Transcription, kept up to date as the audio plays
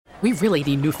We really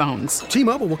need new phones.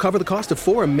 T-Mobile will cover the cost of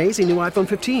 4 amazing new iPhone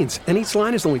 15s, and each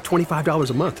line is only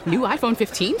 $25 a month. New iPhone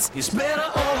 15s? It's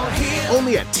better over here.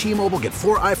 Only at T-Mobile, get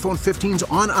 4 iPhone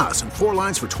 15s on us and 4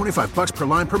 lines for $25 per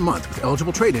line per month with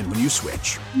eligible trade-in when you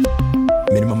switch.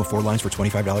 Minimum of 4 lines for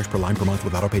 $25 per line per month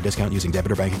with autopay discount using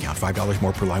debit or bank account. $5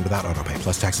 more per line without autopay,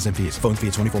 plus taxes and fees. Phone fee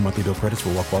at 24 monthly bill credits for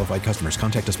well-qualified customers.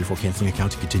 Contact us before canceling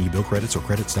account to continue bill credits or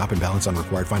credit stop and balance on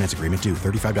required finance agreement due.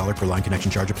 $35 per line connection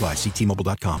charge applies. See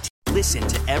T-Mobile.com. Listen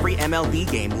to every MLB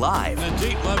game live. In the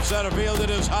deep left center field, it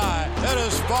is high, it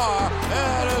is far,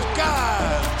 it is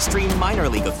gone. Stream minor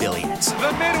league affiliates.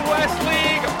 The Midwest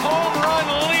League home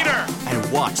run leader.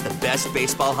 And watch the best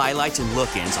baseball highlights and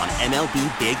look-ins on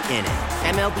MLB Big Inning.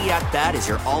 MLB At Bat is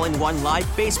your all-in-one live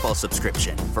baseball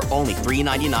subscription for only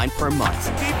 $3.99 per month.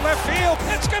 Deep left field,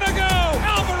 it's gonna go.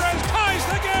 Alvarez ties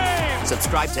the game.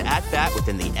 Subscribe to At Bat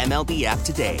within the MLB app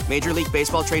today. Major League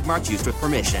Baseball trademarks used with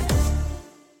permission.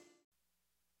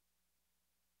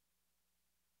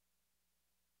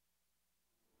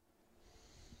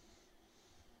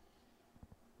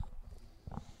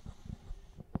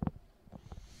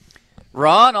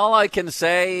 Ron, all I can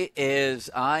say is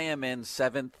I am in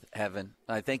seventh heaven.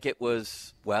 I think it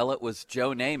was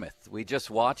Joe Namath. We just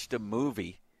watched a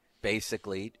movie,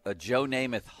 basically. A Joe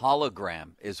Namath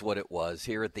hologram is what it was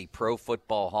here at the Pro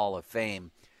Football Hall of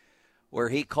Fame, where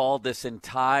he called this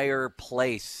entire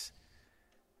place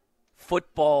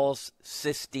football's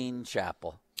Sistine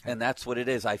Chapel. And that's what it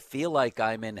is. I feel like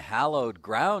I'm in hallowed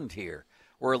ground here.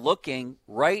 We're looking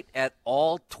right at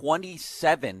all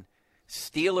 27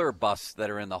 Steeler busts that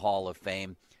are in the Hall of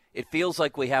Fame. It feels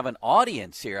like we have an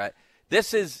audience here.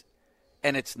 This is,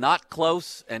 and it's not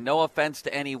close, and no offense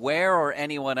to anywhere or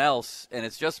anyone else, and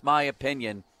it's just my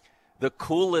opinion, the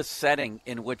coolest setting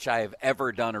in which I have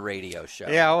ever done a radio show.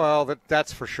 Yeah, well,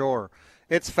 that's for sure.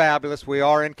 It's fabulous. We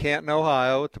are in Canton,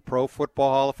 Ohio at the Pro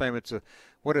Football Hall of Fame. It's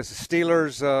what is the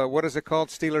Steelers, what is it called?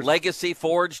 Steelers Legacy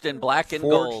Forged in Black and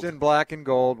Gold. Forged in Black and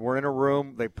Gold. We're in a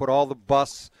room. They put all the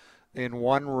busts in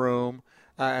one room.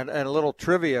 And a little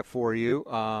trivia for you.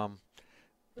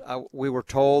 We were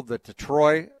told that the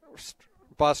Troy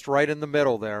bust right in the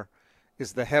middle there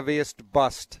is the heaviest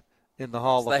bust in the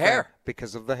Hall of Fame. Hair.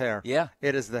 Because of the hair. Yeah.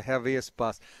 It is the heaviest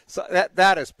bust. So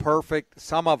that is perfect.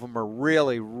 Some of them are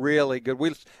really, really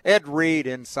good. Ed Reed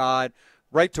inside.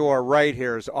 Right to our right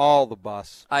here is all the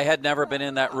busts. I had never been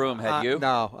in that room. Had you?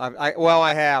 No.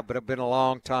 I have, but it's been a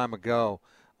long time ago.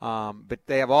 But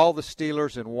they have all the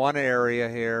Steelers in one area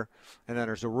here, and then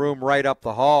there's a room right up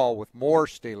the hall with more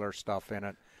Steeler stuff in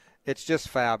it. It's just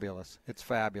fabulous. It's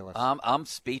fabulous. I'm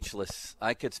speechless.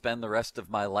 I could spend the rest of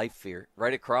my life here.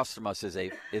 Right across from us is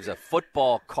a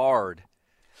football card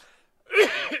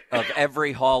of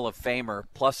every Hall of Famer,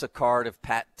 plus a card of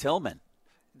Pat Tillman.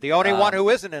 The only one who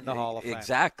isn't in the Hall of Fame.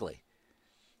 Exactly.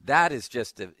 That is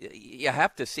just you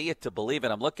have to see it to believe it.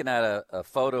 I'm looking at a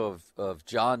photo of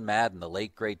John Madden, the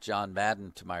late, great John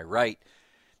Madden to my right.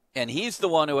 And he's the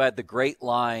one who had the great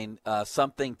line,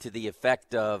 something to the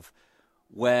effect of,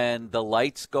 when the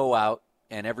lights go out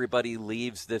and everybody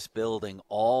leaves this building,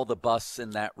 all the busts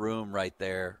in that room right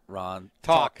there, Ron,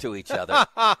 talk to each other.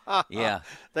 Yeah.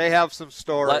 They have some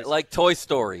stories. Like Toy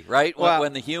Story, right? Well,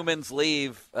 when the humans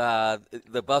leave,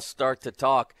 the busts start to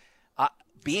talk.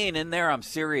 Being in there, I'm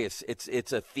serious.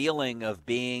 It's a feeling of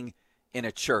being in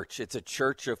a church. It's a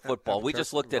church of football. We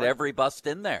just looked at every bust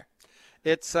in there.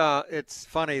 It's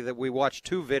funny that we watched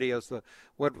two videos.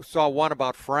 We saw one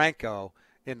about Franco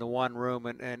in the one room,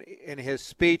 and in his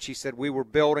speech he said we were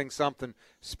building something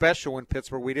special in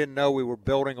Pittsburgh. We didn't know we were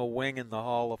building a wing in the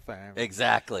Hall of Fame.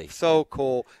 Exactly. So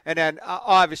cool. And then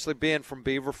obviously being from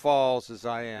Beaver Falls as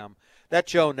I am, that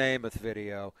Joe Namath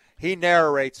video, he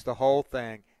narrates the whole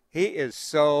thing. He is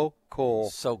so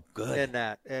cool. So good. In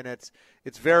that. And it's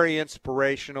very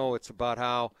inspirational. It's about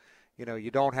how, you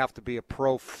don't have to be a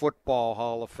pro football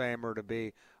Hall of Famer to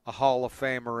be a Hall of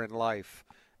Famer in life.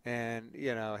 And,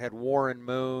 had Warren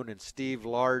Moon and Steve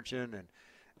Largent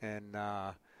and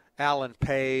Alan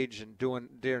Page and doing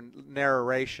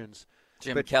narrations.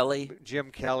 Jim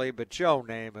Kelly, but Joe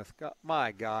Namath,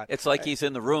 my God. It's like he's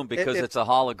in the room because it's a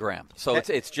hologram. So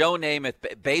it's Joe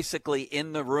Namath basically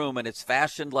in the room, and it's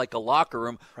fashioned like a locker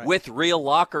room with real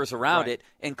lockers around it,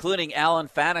 including Alan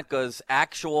Faneca's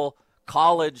actual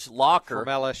college locker from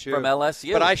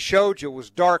LSU. But I showed you it was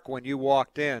dark when you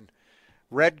walked in.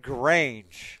 Red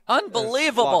Grange.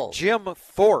 Unbelievable. Jim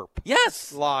Thorpe.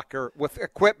 Yes. Locker with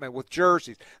equipment, with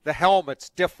jerseys. The helmet's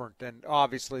different than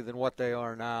what they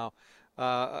are now.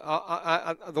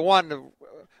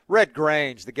 Red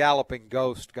Grange, the Galloping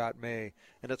Ghost, got me,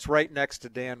 and it's right next to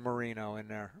Dan Marino in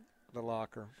there, the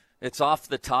locker. It's off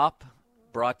the top.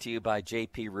 brought to you by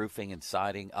JP Roofing and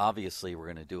Siding. Obviously, we're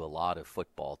going to do a lot of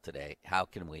football today. How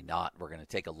can we not? We're going to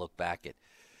take a look back at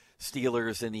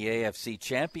Steelers in the AFC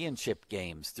Championship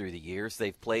games through the years.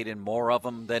 They've played in more of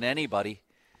them than anybody,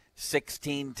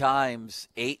 16 times,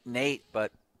 8-8.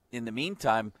 But in the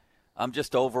meantime, I'm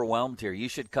just overwhelmed here. You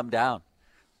should come down.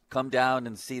 Come down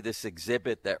and see this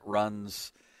exhibit that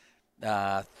runs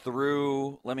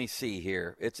through, let me see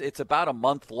here. It's about a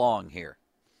month long here.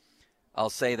 I'll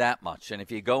say that much. And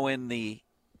if you go in the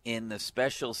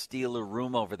special Steeler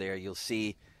room over there, you'll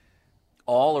see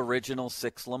all original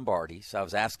 6 Lombardis. I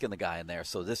was asking the guy in there.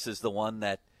 So this is the one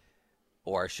that,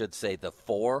 or I should say the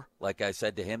 4, like I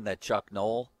said to him, that Chuck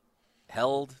Noll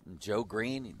held, and Joe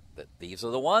Green. These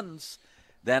are the ones.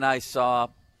 Then I saw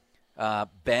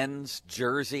Ben's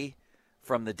jersey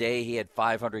from the day he had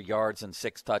 500 yards and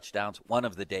 6 touchdowns. One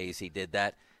of the days he did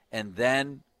that. And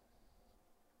then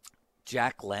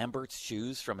Jack Lambert's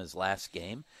shoes from his last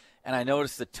game. And I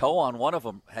noticed the toe on one of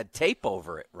them had tape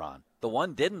over it, Ron. The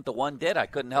one didn't. The one did. I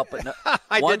couldn't help but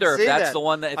wonder if that's the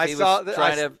one that if he was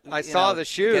trying to the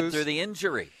shoes. Get through the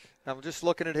injury. I'm just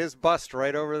looking at his bust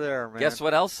right over there, man. Guess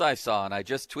what else I saw? And I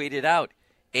just tweeted out,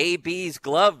 AB's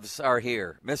gloves are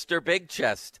here. Mr. Big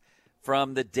Chest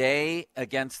from the day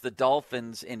against the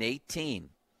Dolphins in 18.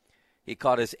 He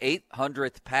caught his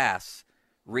 800th pass,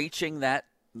 reaching that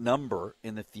number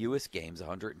in the fewest games,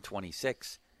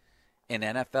 126, in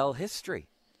NFL history.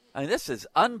 I mean, this is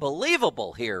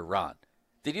unbelievable here, Ron.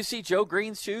 Did you see Joe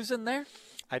Green's shoes in there?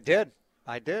 I did.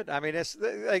 I mean,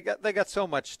 they got so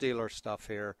much Steeler stuff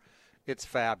here. It's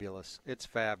fabulous. It's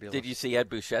fabulous. Did you see Ed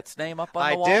Bouchette's name up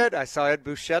on the wall? I did. I saw Ed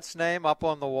Bouchette's name up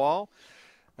on the wall.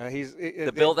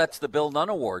 That's the Bill Nunn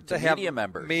Award to media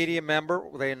members. Media member.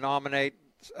 They nominate.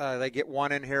 They get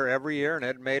one in here every year, and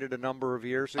Ed made it a number of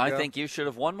years ago. I think you should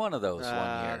have won one of those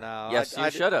one year. No, yes,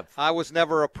 you should have. I was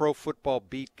never a pro football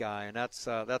beat guy, and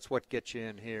that's what gets you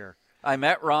in here. I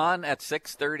met Ron at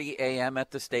 6:30 a.m.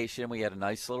 at the station. We had a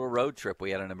nice little road trip.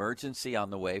 We had an emergency on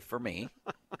the way for me.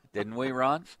 Didn't we,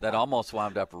 Ron? That almost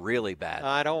wound up really bad.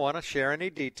 I don't want to share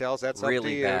any details. That's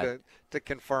really up to you to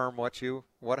confirm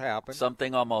what happened.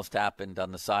 Something almost happened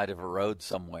on the side of a road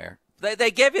somewhere. They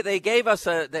gave us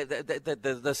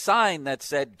the sign that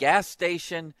said gas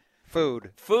station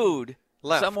food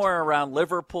left somewhere around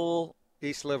Liverpool,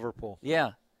 East Liverpool.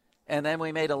 Yeah. And then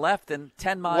we made a left, and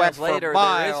 10 miles later,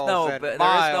 there is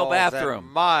no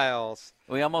bathroom. Miles.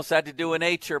 We almost had to do a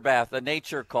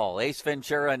nature call, Ace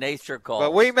Ventura nature call.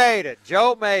 But we made it.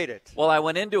 Joe made it. Well, I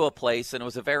went into a place, and it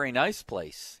was a very nice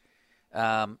place,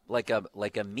 like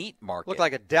a meat market. Looked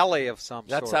like a deli of some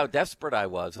sort. That's how desperate I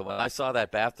was. When I saw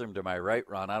that bathroom to my right,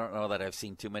 Ron, I don't know that I've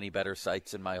seen too many better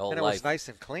sights in my whole life. And it was nice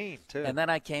and clean, too. And then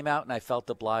I came out, and I felt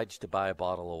obliged to buy a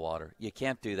bottle of water. You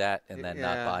can't do that and then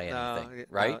not buy anything,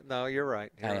 right? No, you're right.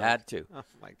 I had to. Oh,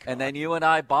 my God. And then you and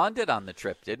I bonded on the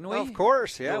trip, didn't we? Well, of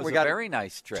course, yeah. We got a very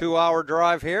nice trip. 2-hour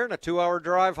drive here and a 2-hour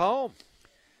drive home.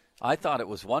 I thought it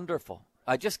was wonderful.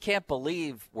 I just can't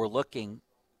believe we're looking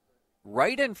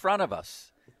right in front of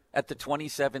us at the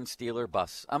 27 Steeler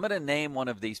bus. I'm going to name one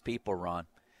of these people, Ron.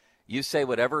 You say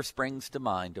whatever springs to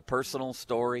mind, a personal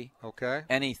story, okay,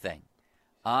 anything.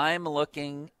 I'm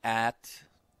looking at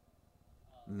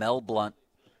Mel Blount.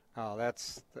 Oh,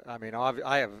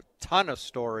 I have a ton of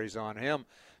stories on him.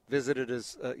 Visited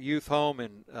his youth home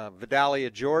in Vidalia,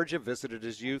 Georgia. Visited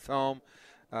his youth home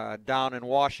down in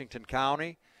Washington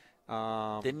County.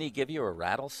 Didn't he give you a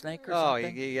rattlesnake or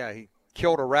something? Oh, he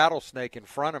killed a rattlesnake in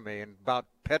front of me and about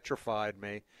petrified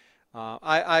me.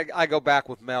 I go back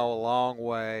with Mel a long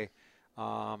way,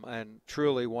 and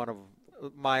truly one of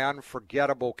my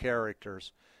unforgettable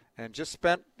characters. And just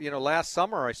spent, last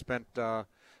summer I spent a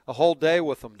whole day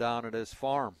with him down at his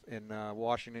farm in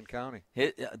Washington County.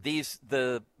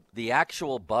 The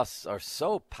actual busts are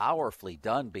so powerfully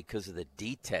done because of the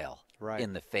detail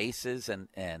in the faces and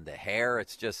the hair.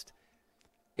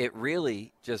 It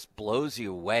really just blows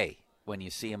you away when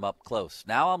you see him up close.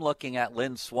 Now I'm looking at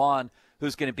Lynn Swann,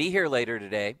 who's going to be here later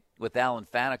today with Alan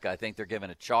Faneca. I think they're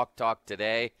giving a chalk talk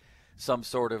today, some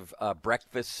sort of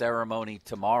breakfast ceremony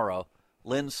tomorrow.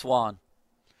 Lynn Swann.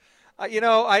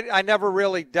 I never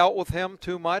really dealt with him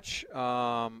too much.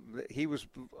 I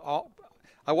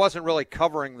wasn't really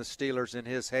covering the Steelers in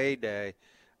his heyday.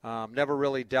 Never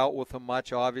really dealt with him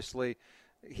much. Obviously,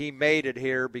 he made it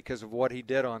here because of what he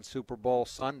did on Super Bowl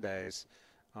Sundays.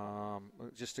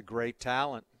 Just a great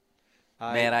talent.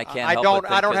 I can't.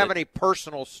 I don't have any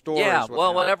personal stories. Yeah, with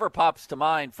well, him. whatever pops to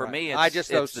mind for me.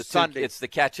 It's the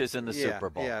catches in the Super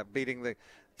Bowl. Yeah,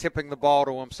 tipping the ball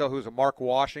to him. So who's a Mark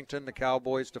Washington, the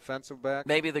Cowboys defensive back?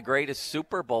 Maybe the greatest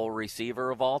Super Bowl receiver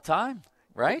of all time,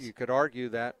 right? You could argue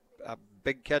that.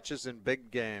 big catches in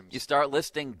big games. You start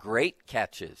listing great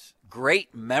catches,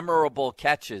 great memorable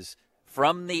catches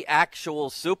from the actual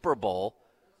Super Bowl.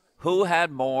 Who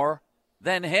had more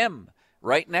than him?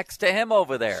 Right next to him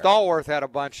over there. Stallworth had a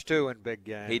bunch, too, in big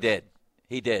games.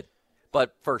 He did.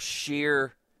 But for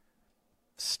sheer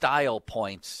style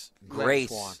points,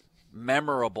 grace,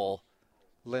 memorable,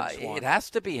 it has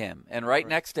to be him. And right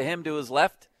next to him to his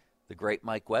left, the great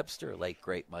Mike Webster, late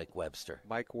great Mike Webster.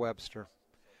 Mike Webster.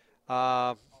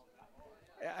 I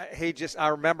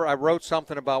remember I wrote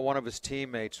something about one of his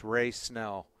teammates, Ray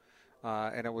Snell.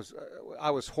 And I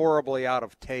was horribly out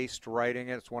of taste writing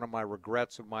it. It's one of my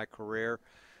regrets of my career.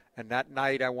 And that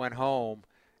night I went home,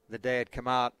 the day it came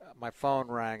out, my phone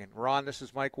rang, and Ron, this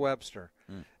is Mike Webster.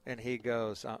 And he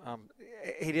goes,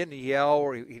 he didn't yell,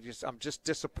 or I'm just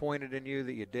disappointed in you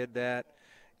that you did that.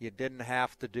 You didn't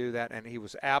have to do that. And he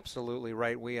was absolutely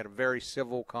right. We had a very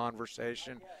civil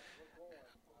conversation.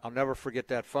 I'll never forget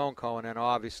that phone call, and then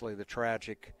obviously the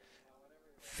tragic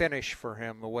finish for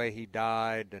him, the way he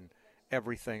died, and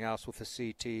everything else with the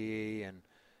CTE, and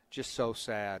just so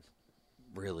sad.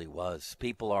 Really was.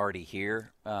 People already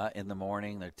here in the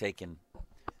morning. They're taking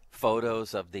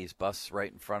photos of these busts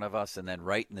right in front of us, and then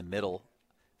right in the middle,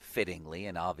 fittingly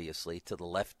and obviously to the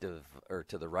left of, or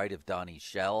to the right of Donnie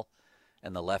Shell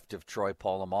and the left of Troy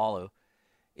Polamalu,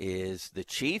 is the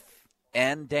Chief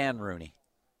and Dan Rooney.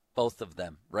 Both of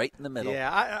them right in the middle.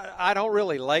 Yeah, I don't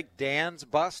really like Dan's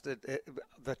bust.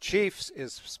 The Chief's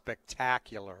is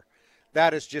spectacular.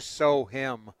 That is just so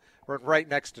him. We're right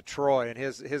next to Troy, and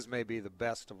his may be the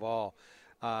best of all.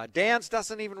 Dan's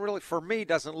doesn't even really, for me,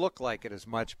 doesn't look like it as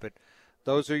much, but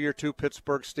those are your two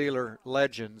Pittsburgh Steeler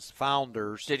legends,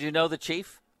 founders. Did you know the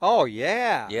Chief? Oh,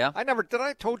 yeah. Yeah? Did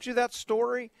I told you that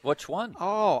story? Which one?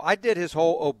 Oh, I did his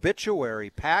whole obituary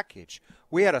package.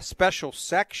 We had a special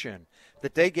section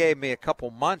that they gave me a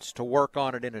couple months to work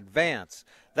on it in advance.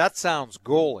 That sounds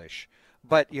ghoulish,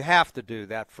 but you have to do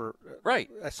that for right.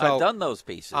 So, I've done those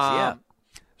pieces, yeah.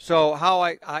 So how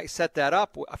I set that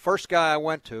up, first guy I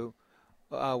went to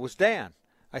was Dan.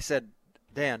 I said,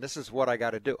 Dan, this is what I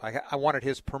got to do. I wanted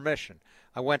his permission.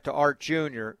 I went to Art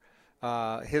Jr.,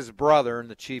 his brother and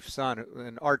the Chief's son,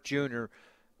 and Art Jr.,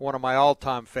 one of my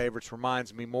all-time favorites,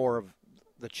 reminds me more of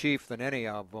the Chief than any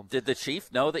of them. Did the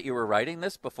Chief know that you were writing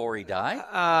this before he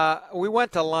died? We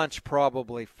went to lunch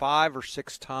probably 5 or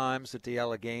 6 times at the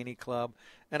Allegheny Club,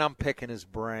 and I'm picking his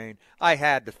brain. I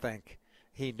had to think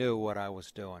he knew what I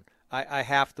was doing. I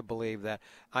have to believe that.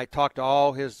 I talked to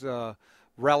all his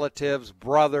relatives,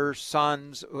 brothers,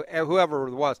 sons, whoever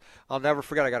it was. I'll never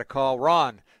forget. I got a call.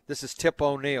 Ron, this is Tip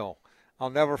O'Neill.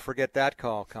 I'll never forget that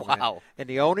call coming in. And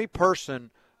the only person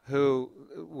who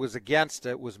was against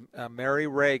it was Mary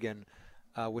Reagan,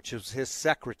 which was his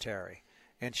secretary.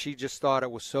 And she just thought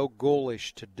it was so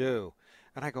ghoulish to do.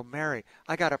 And I go, Mary,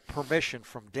 I got a permission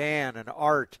from Dan and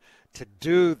Art to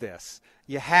do this.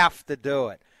 You have to do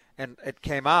it. And it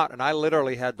came out, and I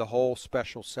literally had the whole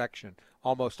special section.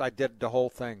 Almost, I did the whole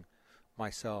thing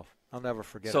myself. I'll never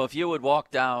forget it. So if you would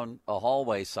walk down a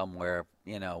hallway somewhere,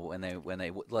 when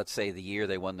they let's say the year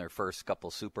they won their first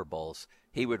couple Super Bowls,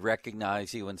 he would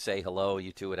recognize you and say hello.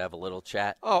 You two would have a little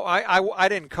chat. Oh, I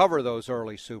didn't cover those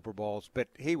early Super Bowls, but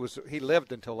he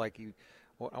lived until I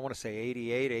want to say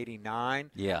 88,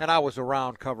 89. Yeah. And I was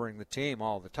around covering the team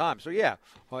all the time. So, yeah,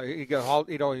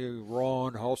 you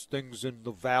Ron, how's things in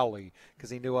the valley? Because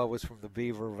he knew I was from the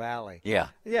Beaver Valley. Yeah.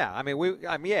 Yeah,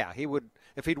 he would,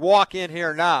 if he'd walk in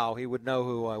here now, he would know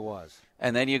who I was.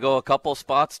 And then you go a couple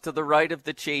spots to the right of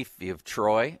the Chief. You have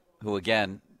Troy, who,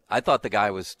 again, I thought the guy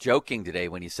was joking today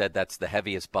when he said that's the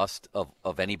heaviest bust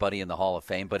of anybody in the Hall of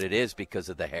Fame, but it is because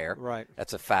of the hair. Right.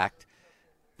 That's a fact.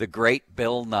 The great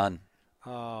Bill Nunn.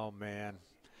 Oh, man.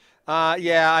 I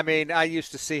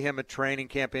used to see him at training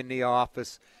camp in the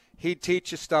office. He'd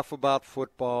teach you stuff about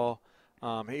football.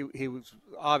 He was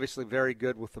obviously very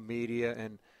good with the media,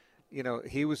 and,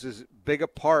 he was as big a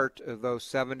part of those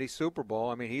 70 Super Bowl.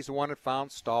 I mean, he's the one that found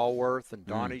Stallworth and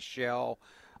Donnie Shell,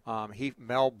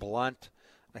 Mel Blount.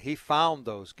 He found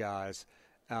those guys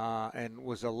and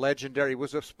was a legendary – he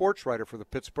was a sports writer for the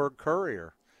Pittsburgh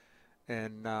Courier.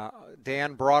 And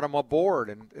Dan brought him aboard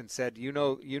and said,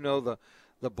 the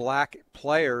black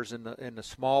players in the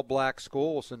small black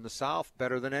schools in the South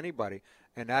better than anybody,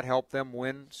 and that helped them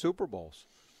win Super Bowls.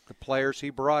 The players he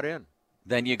brought in.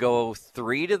 Then you go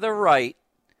 3 to the right,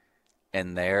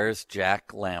 and there's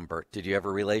Jack Lambert. Did you have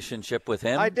a relationship with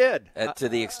him? I did, to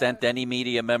the extent any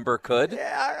media member could.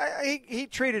 Yeah, he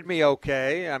treated me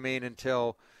okay.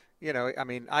 Until.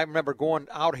 I remember going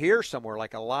out here somewhere,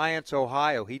 like Alliance,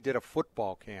 Ohio. He did a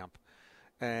football camp,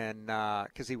 and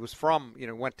because he was from,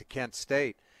 went to Kent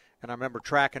State, And I remember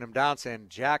tracking him down saying,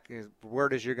 Jack,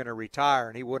 word is you're going to retire,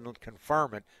 and he wouldn't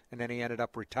confirm it. And then he ended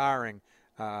up retiring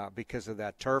because of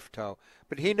that turf toe.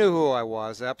 But he knew who I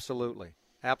was, absolutely.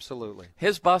 Absolutely.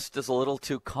 His bust is a little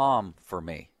too calm for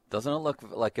me. Doesn't it look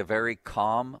like a very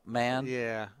calm man?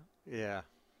 Yeah,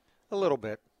 a little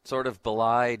bit. Sort of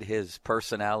belied his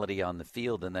personality on the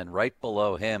field. And then right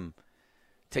below him,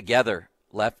 together,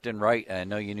 left and right, and I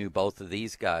know you knew both of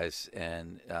these guys,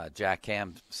 and Jack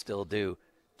Ham still do.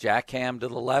 Jack Ham to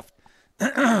the left,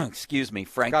 excuse me,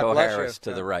 Franco Harris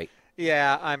to the right.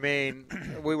 Yeah, I mean,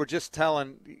 we were just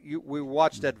telling you, we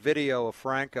watched that video of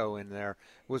Franco in there.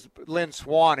 It was Lynn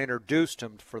Swann introduced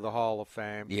him for the Hall of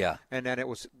Fame. Yeah. And then it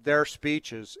was their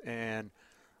speeches, and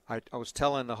I was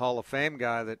telling the Hall of Fame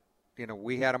guy that,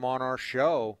 we had him on our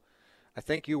show. I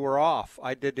think you were off.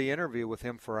 I did the interview with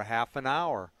him for a half an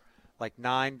hour, like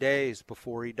 9 days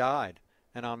before he died.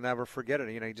 And I'll never forget it.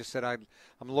 He just said, I'm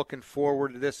looking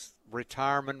forward to this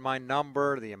retirement, my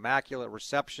number, the Immaculate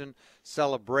Reception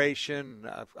celebration.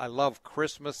 I love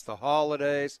Christmas, the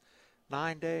holidays.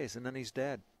 9 days, and then he's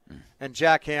dead. And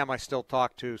Jack Ham I still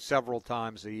talk to several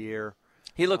times a year.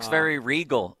 He looks very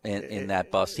regal in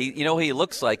that bust. He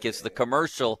looks like it's the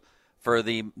commercial for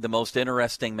the most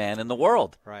interesting man in the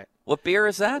world. Right. What beer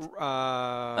is that?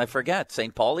 I forget.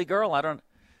 St. Pauli Girl? I don't.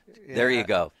 Yeah. There you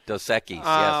go. Dos Equis.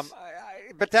 Yes.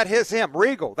 But that is him,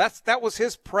 regal. That was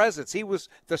his presence. He was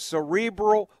the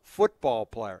cerebral football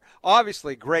player.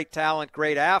 Obviously, great talent,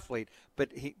 great athlete.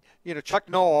 But Chuck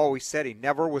Noll always said he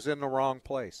never was in the wrong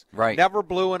place. Right. Never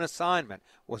blew an assignment.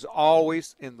 Was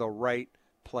always in the right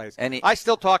place. And I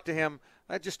still talk to him.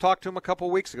 I just talked to him a couple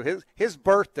of weeks ago. His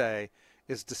birthday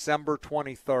is December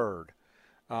 23rd.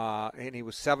 And he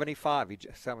was 75. He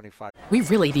just 75. We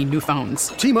really need new phones.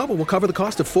 T-Mobile will cover the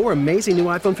cost of 4 amazing new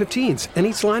iPhone 15s, and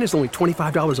each line is only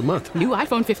 $25 a month. New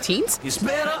iPhone 15s? It's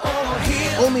better over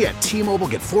here. Only at T-Mobile,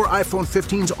 get 4 iPhone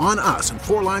 15s on us and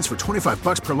 4 lines for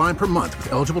 $25 per line per month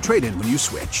with eligible trade-in when you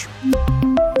switch.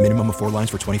 Minimum of 4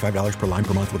 lines for $25 per line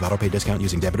per month with autopay discount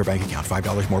using debit or bank account.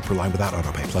 $5 more per line without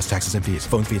autopay, plus taxes and fees.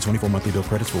 Phone fee at 24 monthly bill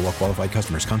credits for well-qualified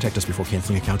customers. Contact us before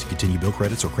canceling account to continue bill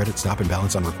credits or credit stop and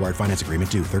balance on required finance agreement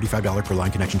due. $35 per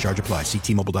line connection charge applies. See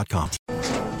T-Mobile.com.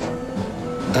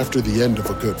 After the end of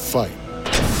a good fight,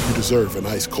 you deserve an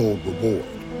ice-cold reward.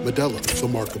 Modelo is the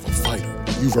mark of a fighter.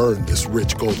 You've earned this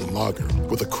rich golden lager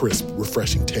with a crisp,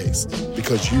 refreshing taste.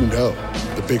 Because you know,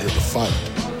 the bigger the fight,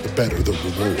 the better the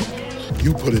reward.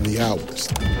 You put in the hours,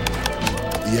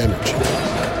 the energy,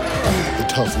 the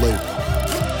tough labor.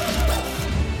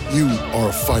 You are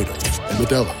a fighter, and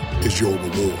Modelo is your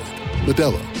reward.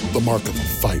 Modelo, the mark of a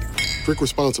fighter. Drink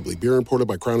responsibly. Beer imported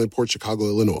by Crown Imports, Chicago,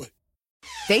 Illinois.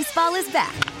 Baseball is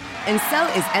back, and so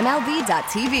is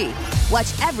MLB.tv.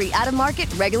 Watch every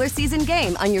out-of-market, regular season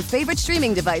game on your favorite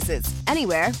streaming devices.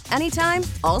 Anywhere, anytime,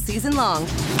 all season long.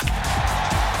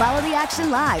 Follow the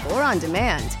action live or on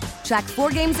demand. Track 4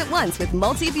 games at once with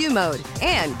multi-view mode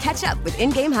and catch up with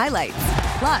in-game highlights.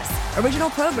 Plus, original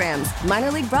programs,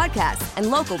 minor league broadcasts, and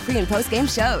local pre- and post-game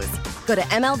shows. Go to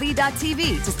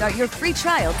MLB.tv to start your free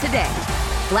trial today.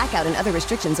 Blackout and other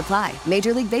restrictions apply.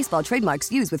 Major League Baseball trademarks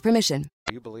used with permission.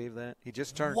 Do you believe that? He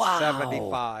just turned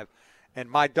 75. And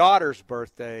my daughter's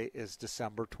birthday is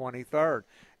December 23rd.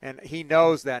 And he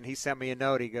knows that, and he sent me a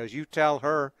note. He goes, you tell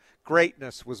her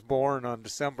greatness was born on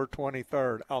December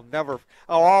 23rd. I'll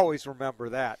always remember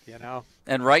that,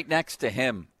 And right next to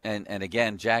him, and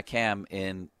again, Jack Ham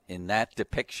in that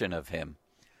depiction of him,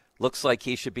 looks like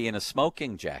he should be in a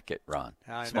smoking jacket, Ron.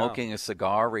 Smoking a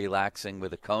cigar, relaxing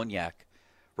with a cognac.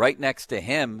 Right next to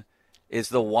him is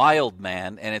the wild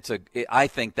man, and I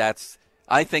think that's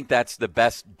the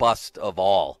best bust of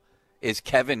all, is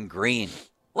Kevin Green.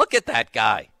 Look at that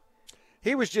guy.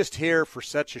 He was just here for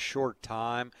such a short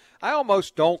time. I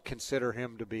almost don't consider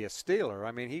him to be a Steeler.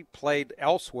 I mean, he played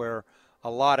elsewhere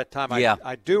a lot of time. Yeah.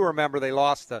 I do remember they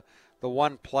lost the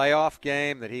one playoff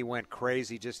game that he went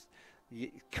crazy, just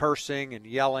cursing and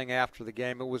yelling after the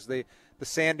game. It was the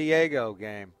San Diego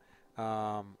game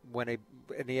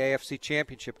in the AFC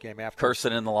Championship game. After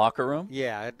cursing in the locker room?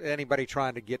 Yeah, anybody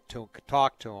trying to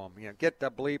talk to him, get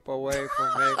the bleep away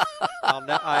from me.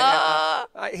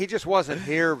 He just wasn't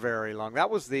here very long.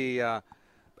 That was the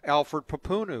Alfred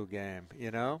Papunu game, You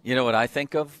know what I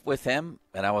think of with him,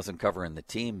 and I wasn't covering the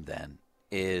team then,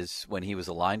 is when he was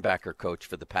a linebacker coach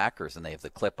for the Packers, and they have the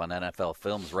clip on NFL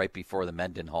Films right before the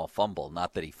Mendenhall fumble.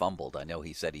 Not that he fumbled. I know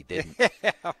he said he didn't.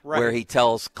 Yeah, right. Where he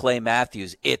tells Clay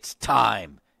Matthews, it's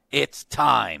time. It's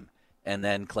time. And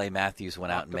then Clay Matthews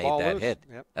went out and made that hit.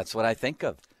 Yep. That's what I think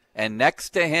of. And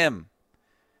next to him,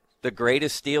 the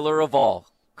greatest Steeler of all,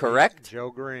 correct?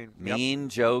 Joe Green. Mean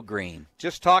Joe Green.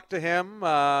 Just talked to him,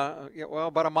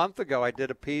 about a month ago. I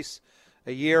did a piece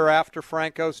a year after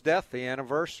Franco's death, the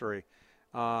anniversary.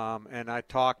 And I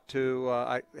talked to,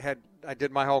 I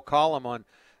did my whole column on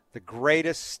the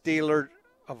greatest Steeler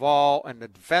of all and the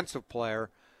defensive player,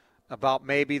 about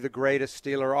maybe the greatest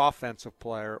Steeler offensive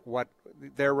player, what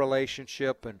their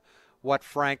relationship and what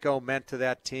Franco meant to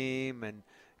that team. And,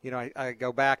 I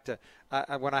go back to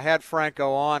when I had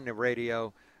Franco on the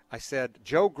radio, I said,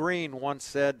 Joe Green once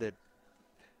said that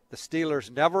the Steelers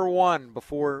never won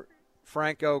before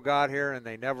Franco got here and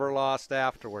they never lost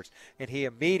afterwards. And he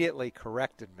immediately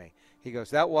corrected me. He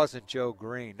goes, that wasn't Joe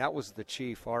Green. That was the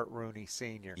chief, Art Rooney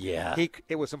Sr. Yeah.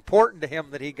 It was important to him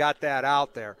that he got that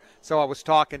out there. So I was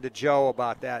talking to Joe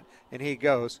about that, and he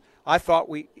goes,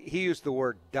 he used the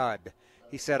word dud.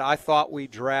 He said, I thought we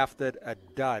drafted a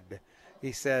dud.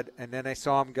 He said, and then I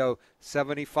saw him go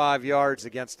 75 yards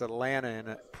against Atlanta in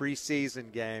a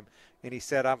preseason game. And he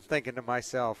said, I'm thinking to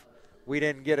myself, we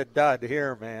didn't get a dud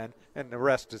here, man. And the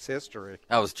rest is history.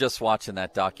 I was just watching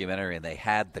that documentary, and they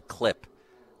had the clip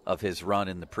of his run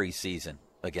in the preseason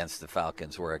against the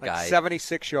Falcons where a guy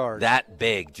 76 yards that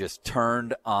big just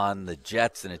turned on the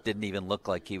Jets, and it didn't even look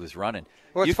like he was running.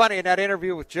 Well, it's funny, in that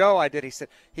interview with Joe I did, he said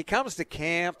he comes to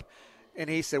camp, and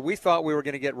he said we thought we were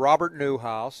going to get Robert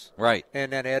Newhouse, right,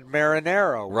 and then Ed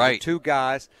Marinaro, right, the two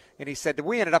guys, and he said that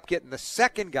we ended up getting the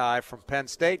second guy from Penn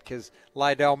State because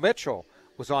Lydell Mitchell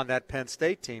was on that Penn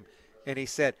State team. And he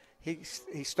said he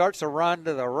starts a run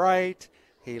to the right,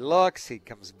 he looks, he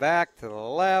comes back to the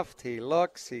left, he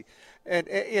looks, he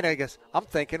goes, I'm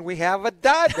thinking we have a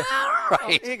dud.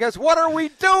 Right. He goes, what are we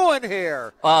doing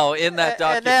here? Oh, in that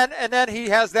documentary. And then he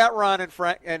has that run,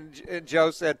 and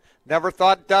Joe said, never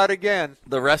thought dud again.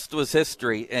 The rest was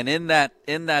history. And in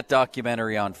that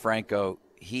documentary on Franco,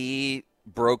 he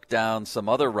broke down some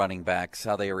other running backs,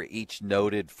 how they were each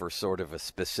noted for sort of a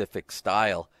specific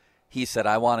style. He said,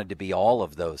 I wanted to be all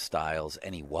of those styles,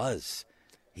 and he was.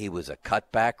 He was a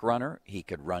cutback runner. He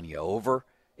could run you over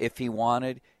if he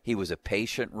wanted. He was a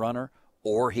patient runner,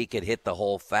 or he could hit the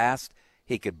hole fast.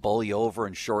 He could bull you over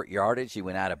in short yardage. He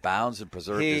went out of bounds and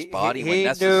preserved his body when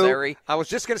necessary. I was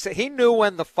just going to say, he knew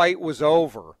when the fight was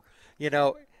over.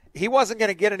 He wasn't going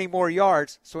to get any more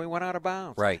yards, so he went out of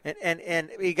bounds. Right. And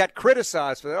he got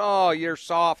criticized for, you're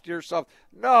soft.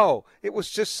 No, it was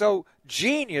just so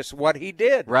genius what he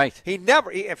did. Right. He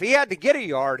never, if he had to get a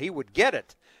yard, he would get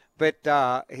it.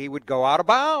 But he would go out of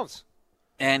bounds.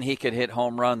 And he could hit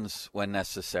home runs when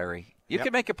necessary. You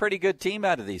could make a pretty good team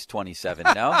out of these 27,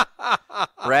 no?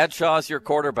 Bradshaw's your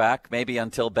quarterback, maybe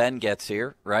until Ben gets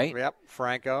here, right? Yep,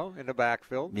 Franco in the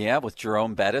backfield. Yeah, with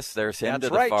Jerome Bettis. There's him That's to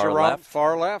the right, far Jerome, left.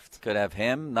 Far left. Could have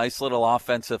him. Nice little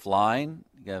offensive line.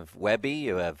 You have Webby.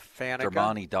 You have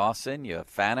Dermontti Dawson. You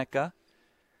have Faneca.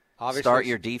 Obviously, start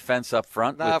your defense up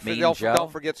front with Mean Joe.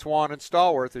 Don't forget Swan and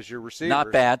Stallworth as your receivers.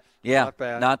 Not bad. Yeah,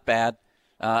 not bad.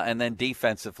 And then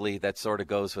defensively, that sort of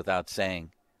goes without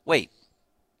saying. Wait.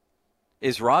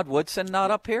 Is Rod Woodson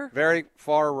not up here? Very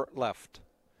far left.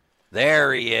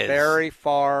 There he is. Very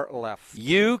far left.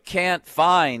 You can't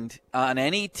find on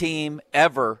any team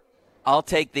ever, I'll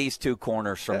take these two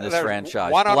corners from this franchise,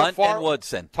 Blunt and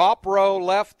Woodson. Top row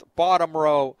left, bottom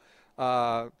row,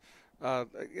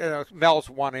 Mel's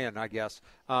one in, I guess.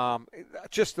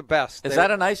 Just the best. Is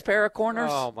that a nice pair of corners?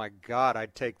 Oh, my God,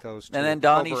 I'd take those two. And then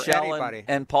Donnie over Shell anybody.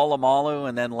 and Polamalu,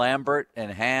 and then Lambert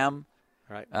and Ham.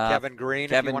 Right. Kevin Green,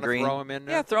 if you want to throw him in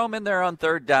there. Yeah, throw him in there on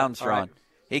third down, Ron. Right.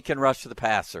 He can rush the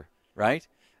passer, right?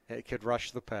 He could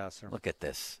rush the passer. Look at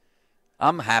this.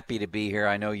 I'm happy to be here.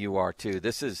 I know you are, too.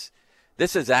 This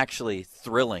is actually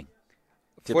thrilling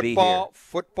to be here.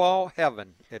 Football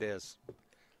heaven it is.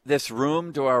 This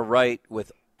room to our right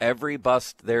with every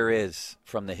bust there is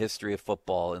from the history of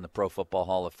football in the Pro Football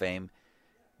Hall of Fame,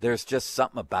 there's just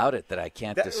something about it that I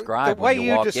can't describe when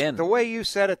you walk in. The way you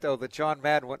said it, though, that John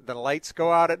Madden, when the lights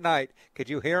go out at night,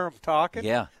 could you hear him talking?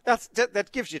 Yeah. That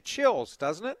gives you chills,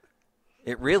 doesn't it?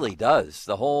 It really does.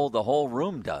 The whole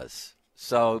room does.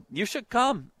 So you should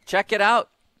come. Check it out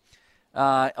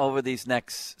over these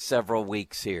next several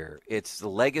weeks here. It's the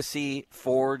legacy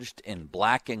forged in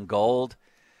black and gold.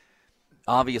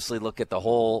 Obviously, look at the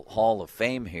whole Hall of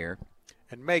Fame here.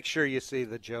 And make sure you see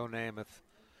the Joe Namath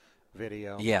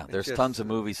video. Yeah, there's tons of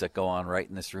movies that go on right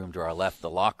in this room to our left, the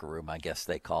locker room, I guess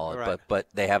they call it. Right. But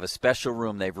they have a special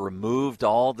room. They've removed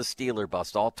all the Steeler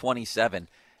busts, all 27,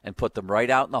 and put them right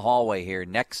out in the hallway here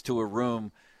next to a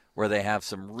room where they have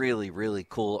some really, really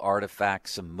cool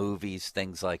artifacts, some movies,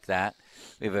 things like that.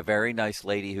 We have a very nice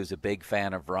lady who's a big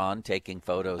fan of Ron taking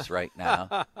photos right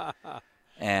now.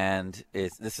 And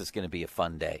this is going to be a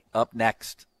fun day. Up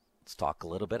next, Let's talk a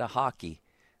little bit of hockey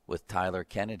with Tyler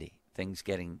Kennedy. Things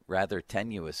getting rather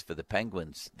tenuous for the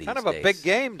Penguins these days. Kind of a big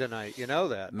game tonight, you know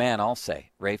that. Man, I'll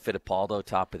say. Ray Fittipaldo,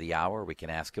 top of the hour. We can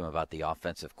ask him about the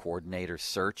offensive coordinator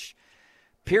search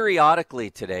periodically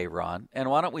today, Ron. And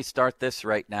why don't we start this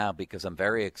right now, because I'm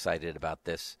very excited about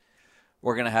this.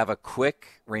 We're going to have a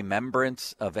quick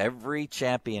remembrance of every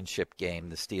championship game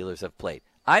the Steelers have played.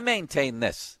 I maintain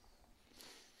this,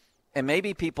 and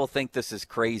maybe people think this is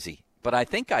crazy, but I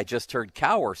think I just heard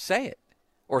Cower say it,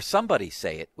 or somebody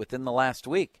say it within the last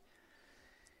week.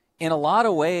 In a lot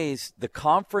of ways, the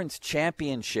conference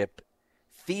championship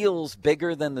feels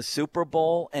bigger than the Super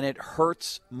Bowl, and it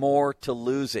hurts more to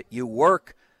lose it. You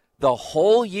work the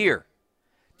whole year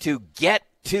to get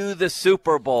to the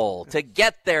Super Bowl, to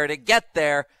get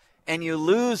there, and you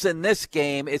lose in this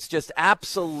game. It's just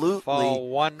absolutely fall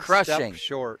one crushing. Step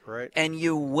short, right? And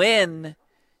you win,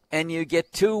 and you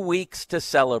get 2 weeks to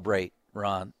celebrate,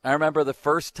 Ron. I remember the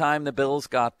first time the Bills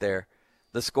got there,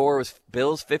 the score was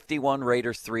Bills 51,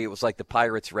 Raiders 3. It was like the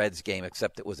Pirates-Reds game,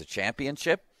 except it was a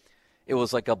championship. It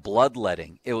was like a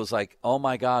bloodletting. It was like, oh,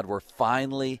 my God, we're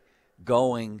finally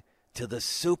going to the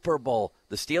Super Bowl.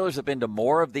 The Steelers have been to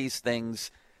more of these things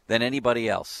than anybody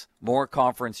else, more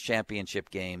conference championship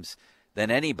games than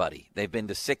anybody. They've been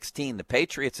to 16. The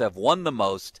Patriots have won the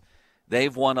most.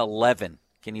 They've won 11.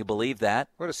 Can you believe that?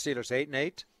 What are Steelers,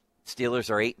 8-8? Steelers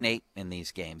are 8-8 in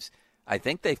these games. I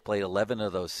think they've played 11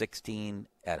 of those 16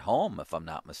 at home, if I'm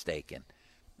not mistaken.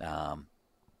 But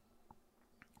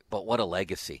what a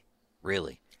legacy,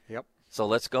 really. Yep. So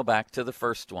let's go back to the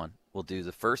first one. We'll do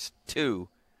the first two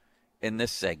in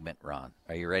this segment, Ron.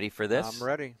 Are you ready for this? I'm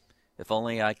ready. If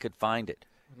only I could find it.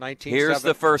 1970, Here's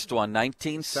the first one,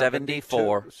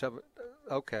 1974.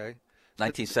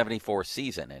 1974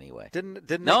 season, anyway. Didn't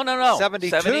No. 72.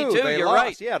 72, they you're lost,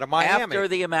 right. Yeah, to Miami. After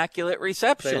the Immaculate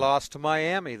Reception. They lost to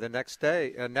Miami the next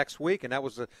week, and that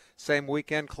was the same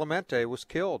weekend Clemente was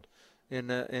killed in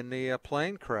the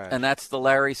plane crash. And that's the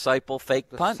Larry Seipel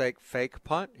fake punt. Fake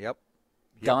punt, yep.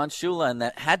 Don Shula, and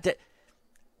that had to.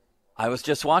 I was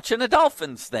just watching a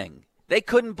Dolphins thing. They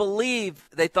couldn't believe,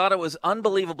 they thought it was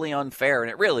unbelievably unfair,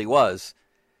 and it really was,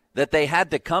 that they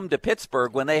had to come to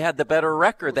Pittsburgh when they had the better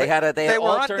record. They had were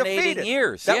alternating undefeated.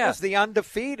 years. That was the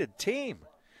undefeated team,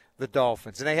 the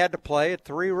Dolphins, and they had to play at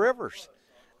Three Rivers.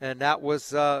 And that was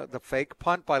the fake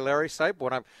punt by Larry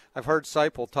Seipel. And I've heard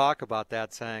Seipel talk about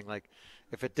that, saying, like,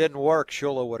 if it didn't work,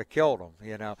 Shula would have killed him,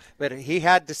 you know. But he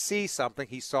had to see something.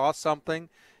 He saw something.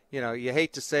 You know, you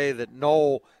hate to say that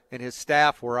Noel and his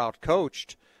staff were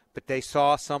out-coached, but they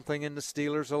saw something in the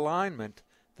Steelers' alignment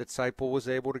that Seipel was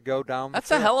able to go down. That's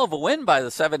a hell of a win by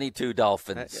the 72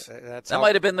 Dolphins. That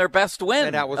might have been their best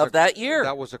win of that year.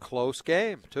 That was a close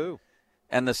game, too.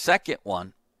 And the second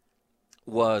one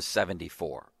was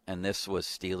 74, and this was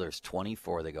Steelers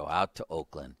 24. They go out to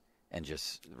Oakland, and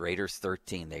just Raiders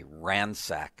 13. They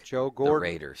ransack Joe Gordon, the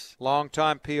Raiders.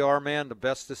 Longtime PR man, the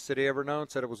best this city ever known,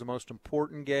 said it was the most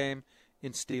important game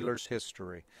in Steelers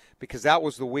history because that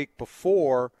was the week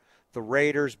before the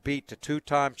Raiders beat the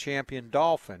two-time champion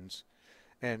Dolphins,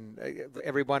 and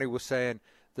everybody was saying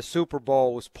the Super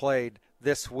Bowl was played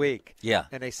this week. Yeah.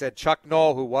 And they said Chuck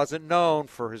Noll, who wasn't known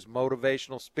for his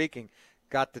motivational speaking,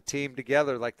 got the team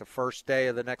together like the first day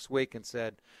of the next week and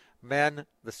said, men,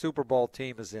 the Super Bowl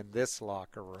team is in this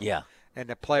locker room. Yeah. And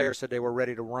the players said they were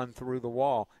ready to run through the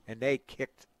wall, and they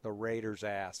kicked the Raiders'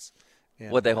 ass.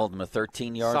 Would they hold them to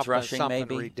 13 yards rushing, something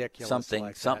maybe? Ridiculous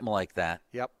something like that.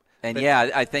 Yep. And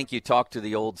I think you talk to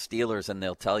the old Steelers, and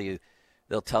they'll tell you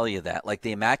that. Like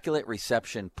the Immaculate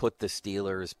Reception put the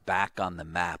Steelers back on the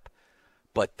map,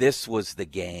 but this was the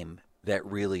game that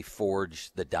really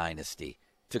forged the dynasty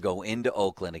to go into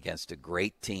Oakland against a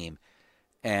great team.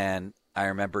 And I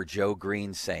remember Joe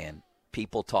Green saying,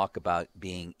 people talk about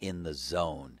being in the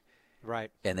zone.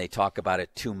 Right. And they talk about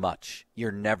it too much.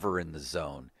 You're never in the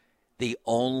zone. The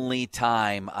only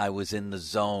time I was in the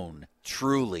zone,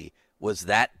 truly, was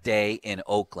that day in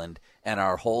Oakland, and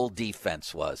our whole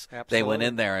defense was. Absolutely. They went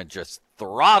in there and just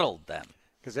throttled them.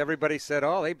 Because everybody said,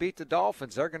 oh, they beat the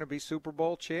Dolphins. They're going to be Super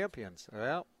Bowl champions.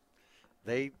 Well,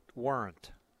 they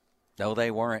weren't. No, they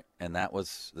weren't, and that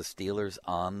was the Steelers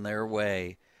on their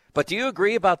way. But do you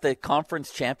agree about the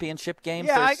conference championship games?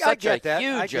 Yeah, They're such a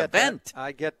huge event.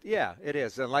 Yeah, it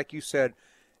is. And like you said,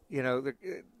 you know,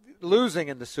 losing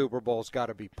in the Super Bowl's got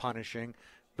to be punishing.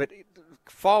 But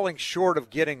falling short of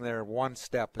getting there one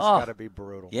step has got to be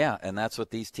brutal. Yeah, and that's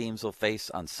what these teams will face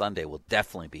on Sunday. We'll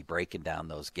definitely be breaking down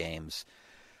those games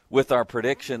with our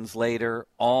predictions later.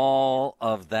 All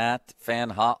of that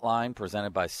fan hotline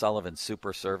presented by Sullivan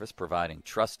Super Service, providing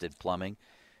trusted plumbing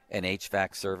and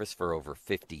HVAC service for over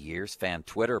 50 years. Fan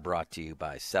Twitter brought to you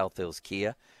by South Hills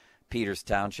Kia, Peters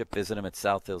Township. Visit them at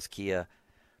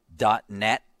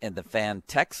southhillskia.net. And the Fan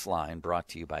Text line brought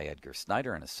to you by Edgar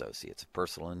Snyder and Associates, a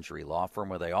personal injury law firm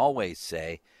where they always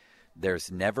say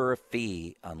there's never a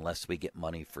fee unless we get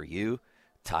money for you.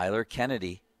 Tyler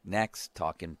Kennedy next,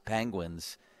 talking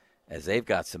Penguins, as they've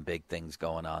got some big things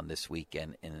going on this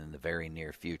weekend and in the very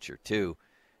near future, too,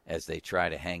 as they try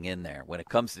to hang in there. When it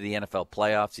comes to the NFL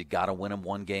playoffs, you got to win them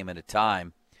one game at a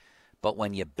time. But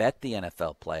when you bet the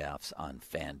NFL playoffs on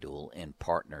FanDuel in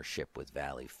partnership with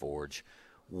Valley Forge,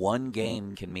 one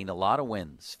game can mean a lot of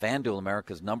wins. FanDuel,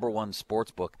 America's #1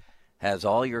 sportsbook, has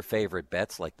all your favorite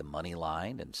bets like the money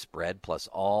line and spread, plus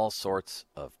all sorts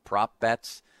of prop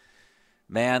bets.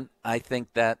 Man, I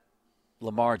think that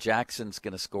Lamar Jackson's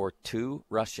going to score 2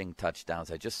 rushing touchdowns.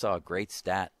 I just saw a great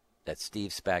stat that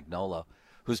Steve Spagnuolo,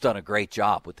 who's done a great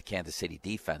job with the Kansas City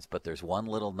defense, but there's one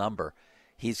little number.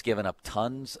 He's given up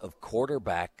tons of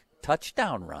quarterback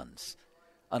touchdown runs.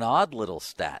 An odd little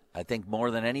stat, I think more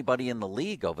than anybody in the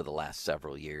league over the last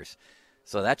several years.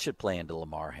 So that should play into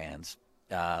Lamar's hands.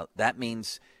 That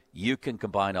means you can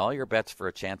combine all your bets for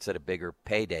a chance at a bigger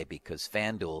payday because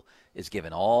FanDuel is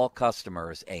giving all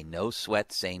customers a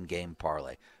no-sweat same-game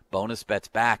parlay. Bonus bets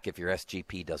back if your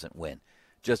SGP doesn't win.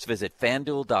 Just visit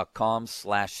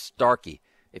FanDuel.com/Starkey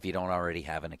if you don't already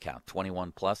have an account.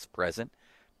 21 plus, present.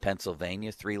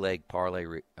 Pennsylvania, 3-leg parlay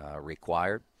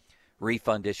required.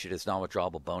 Refund issued as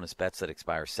non-withdrawable bonus bets that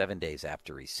expire 7 days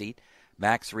after receipt.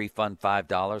 Max refund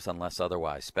 $5 unless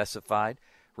otherwise specified.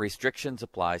 Restrictions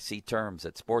apply. See terms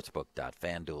at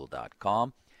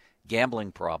sportsbook.fanduel.com.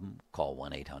 Gambling problem? Call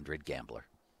 1-800-GAMBLER.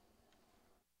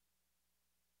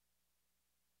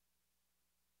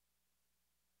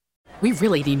 We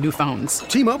really need new phones.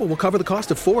 T-Mobile will cover the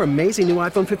cost of 4 amazing new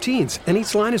iPhone 15s, and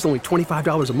each line is only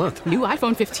 $25 a month. New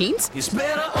iPhone 15s? It's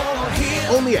better over here.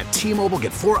 Only at T-Mobile,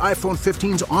 get 4 iPhone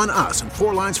 15s on us and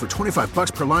 4 lines for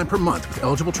 $25 per line per month with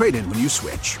eligible trade-in when you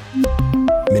switch.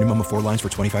 Minimum of 4 lines for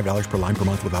 $25 per line per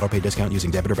month with autopay discount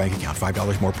using debit or bank account.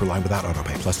 $5 more per line without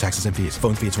autopay, plus taxes and fees.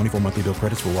 Phone fee at 24 monthly bill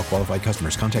credits for well-qualified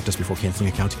customers. Contact us before canceling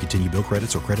account to continue bill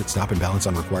credits or credit stop and balance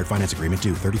on required finance agreement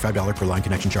due. $35 per line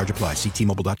connection charge applies. See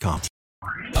T-Mobile.com.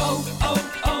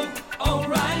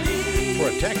 O'Reilly.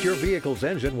 Protect your vehicle's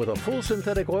engine with a full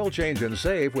synthetic oil change and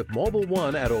save with Mobil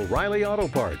 1 at O'Reilly Auto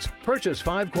Parts. Purchase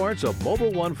 5 quarts of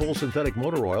Mobil 1 full synthetic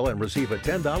motor oil and receive a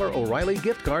 $10 O'Reilly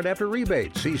gift card after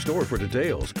rebate. See store for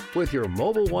details. With your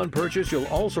Mobil 1 purchase, you'll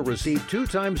also receive 2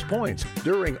 times points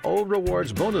during O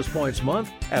Rewards Bonus Points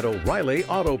Month at O'Reilly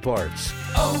Auto Parts.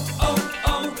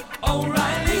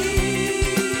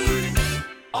 O'Reilly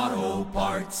Auto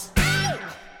Parts.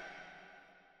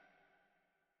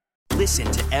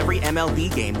 Listen to every MLB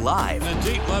game live. In the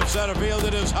deep left center field,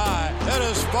 it is high, it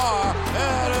is far,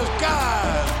 it is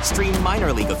God. Stream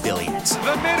minor league affiliates.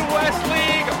 The Midwest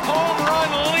League home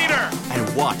run leader.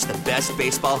 And watch the best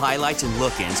baseball highlights and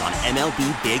look-ins on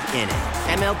MLB Big Inning.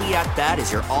 MLB At Bat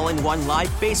is your all-in-one live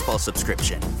baseball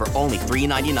subscription for only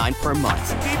 $3.99 per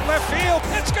month. Deep left field,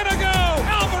 it's gonna go.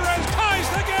 Alvarez ties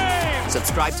the game.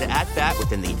 Subscribe to At Bat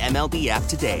within the MLB app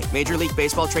today. Major League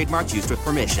Baseball trademarks used with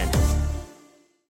permission.